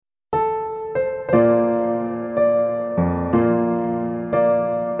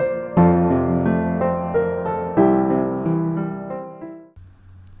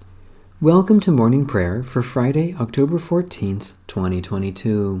Welcome to morning prayer for Friday, October 14th,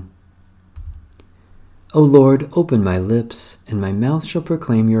 2022. O Lord, open my lips, and my mouth shall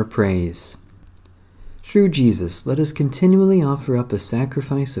proclaim your praise. Through Jesus, let us continually offer up a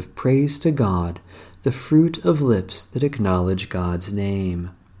sacrifice of praise to God, the fruit of lips that acknowledge God's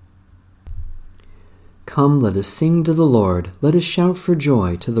name. Come, let us sing to the Lord. Let us shout for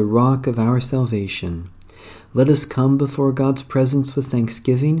joy to the rock of our salvation. Let us come before God's presence with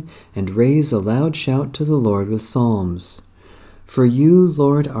thanksgiving and raise a loud shout to the Lord with psalms. For you,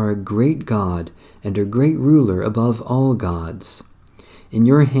 Lord, are a great God and a great ruler above all gods. In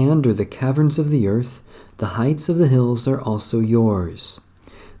your hand are the caverns of the earth, the heights of the hills are also yours.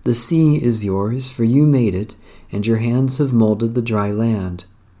 The sea is yours, for you made it, and your hands have molded the dry land.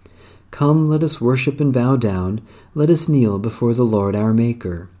 Come, let us worship and bow down, let us kneel before the Lord our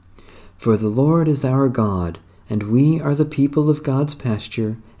Maker. For the Lord is our God, and we are the people of God's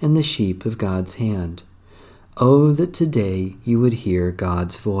pasture and the sheep of God's hand. Oh, that today you would hear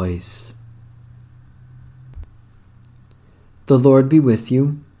God's voice. The Lord be with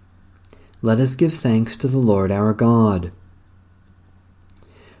you. Let us give thanks to the Lord our God.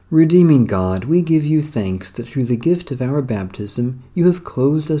 Redeeming God, we give you thanks that through the gift of our baptism you have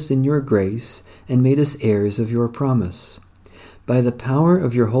clothed us in your grace and made us heirs of your promise. By the power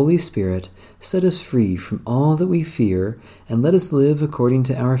of your Holy Spirit, set us free from all that we fear, and let us live according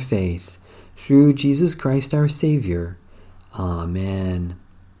to our faith. Through Jesus Christ our Savior. Amen.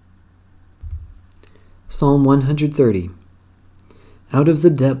 Psalm 130. Out of the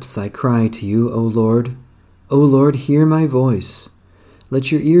depths I cry to you, O Lord. O Lord, hear my voice.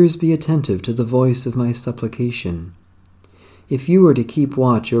 Let your ears be attentive to the voice of my supplication. If you were to keep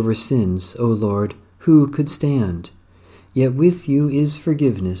watch over sins, O Lord, who could stand? Yet with you is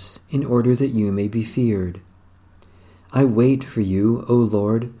forgiveness, in order that you may be feared. I wait for you, O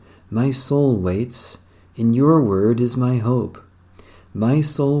Lord. My soul waits. In your word is my hope. My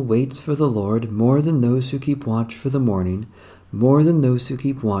soul waits for the Lord more than those who keep watch for the morning, more than those who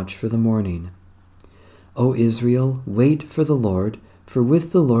keep watch for the morning. O Israel, wait for the Lord, for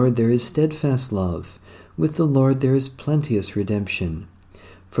with the Lord there is steadfast love. With the Lord there is plenteous redemption.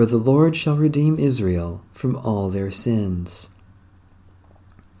 For the Lord shall redeem Israel from all their sins.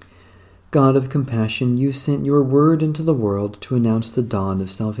 God of compassion, you sent your word into the world to announce the dawn of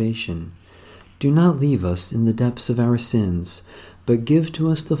salvation. Do not leave us in the depths of our sins, but give to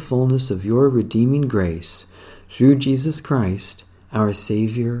us the fullness of your redeeming grace, through Jesus Christ, our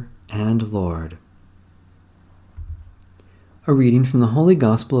Savior and Lord. A reading from the Holy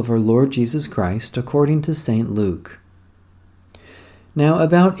Gospel of our Lord Jesus Christ according to St. Luke. Now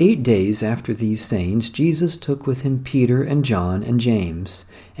about 8 days after these sayings, Jesus took with him Peter and John and James,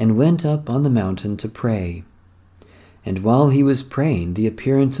 and went up on the mountain to pray. And while he was praying, the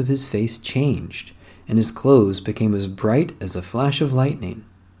appearance of his face changed, and his clothes became as bright as a flash of lightning.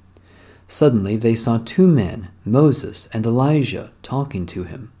 Suddenly they saw 2 men, Moses and Elijah, talking to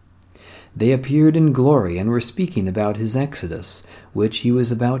him. They appeared in glory and were speaking about his exodus, which he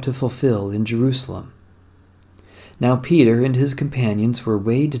was about to fulfill in Jerusalem. Now Peter and his companions were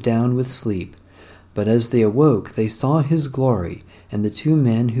weighed down with sleep, but as they awoke they saw his glory and the 2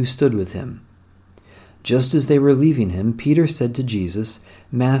 men who stood with him. Just as they were leaving him, Peter said to Jesus,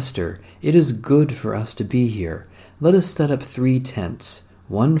 "Master, it is good for us to be here. Let us set up 3 tents,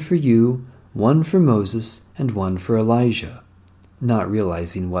 one for you, one for Moses, and one for Elijah," not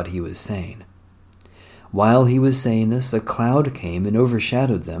realizing what he was saying. While he was saying this, a cloud came and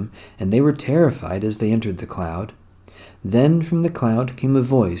overshadowed them, and they were terrified as they entered the cloud. Then from the cloud came a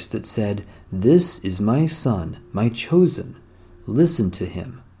voice that said, "This is my Son, my chosen. Listen to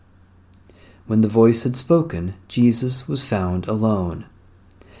him." When the voice had spoken, Jesus was found alone.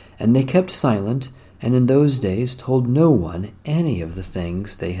 And they kept silent, and in those days told no one any of the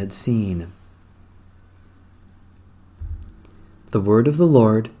things they had seen. The word of the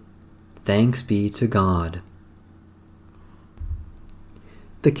Lord. Thanks be to God.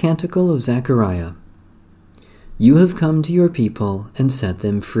 The Canticle of Zechariah. You have come to your people and set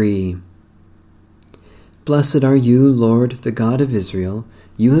them free. Blessed are you, Lord, the God of Israel.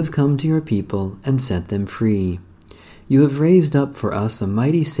 You have come to your people and set them free. You have raised up for us a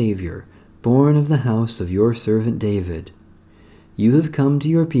mighty Savior, born of the house of your servant David. You have come to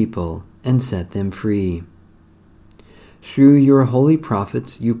your people and set them free. Through your holy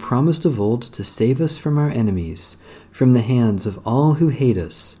prophets you promised of old to save us from our enemies, from the hands of all who hate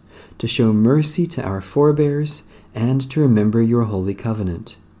us, to show mercy to our forebears, and to remember your holy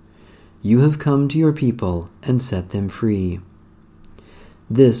covenant. You have come to your people and set them free.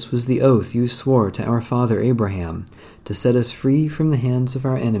 This was the oath you swore to our father Abraham, to set us free from the hands of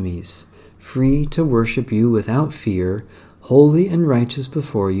our enemies, free to worship you without fear, holy and righteous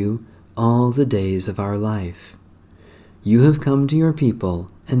before you all the days of our life. You have come to your people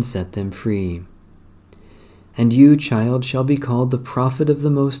and set them free. And you, child, shall be called the prophet of the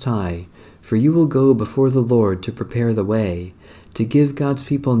Most High, for you will go before the Lord to prepare the way, to give God's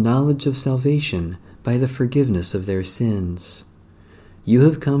people knowledge of salvation by the forgiveness of their sins. You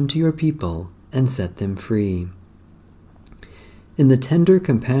have come to your people and set them free. In the tender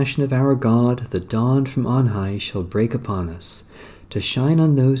compassion of our God, the dawn from on high shall break upon us, to shine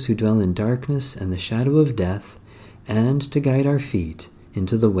on those who dwell in darkness and the shadow of death, and to guide our feet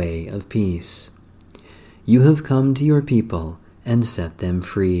into the way of peace. You have come to your people and set them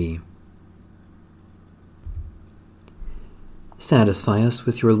free. Satisfy us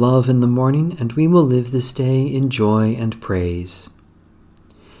with your love in the morning, and we will live this day in joy and praise.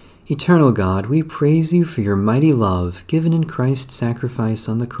 Eternal God, we praise you for your mighty love given in Christ's sacrifice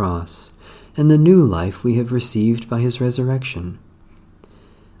on the cross, and the new life we have received by his resurrection.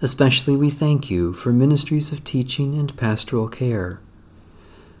 Especially we thank you for ministries of teaching and pastoral care,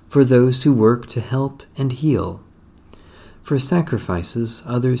 for those who work to help and heal, for sacrifices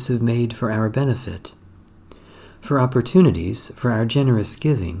others have made for our benefit, for opportunities for our generous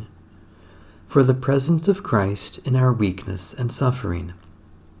giving, for the presence of Christ in our weakness and suffering.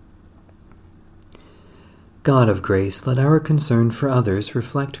 God of grace, let our concern for others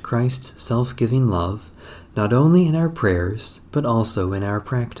reflect Christ's self-giving love, not only in our prayers, but also in our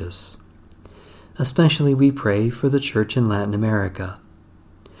practice. Especially we pray for the Church in Latin America,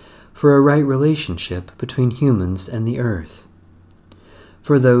 for a right relationship between humans and the earth,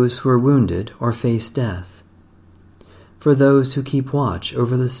 for those who are wounded or face death, for those who keep watch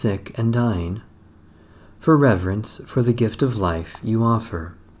over the sick and dying, for reverence for the gift of life you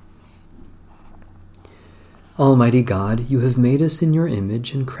offer. Almighty God, you have made us in your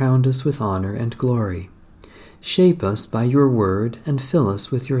image and crowned us with honor and glory. Shape us by your word and fill us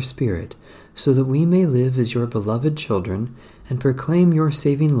with your Spirit, so that we may live as your beloved children and proclaim your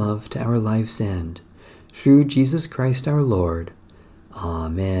saving love to our life's end. Through Jesus Christ our Lord.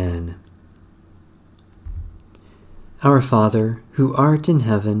 Amen. Our Father, who art in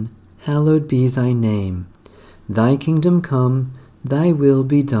heaven, hallowed be thy name. Thy kingdom come, thy will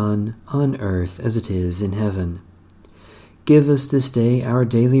be done, on earth as it is in heaven. Give us this day our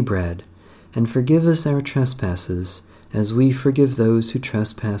daily bread, and forgive us our trespasses, as we forgive those who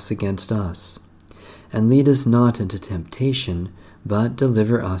trespass against us. And lead us not into temptation, but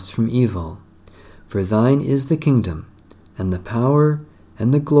deliver us from evil. For thine is the kingdom, and the power,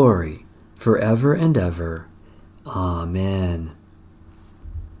 and the glory, forever and ever. Amen.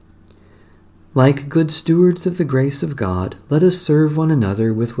 Like good stewards of the grace of God, let us serve one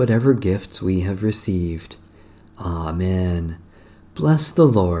another with whatever gifts we have received. Amen. Bless the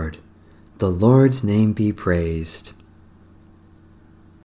Lord. The Lord's name be praised.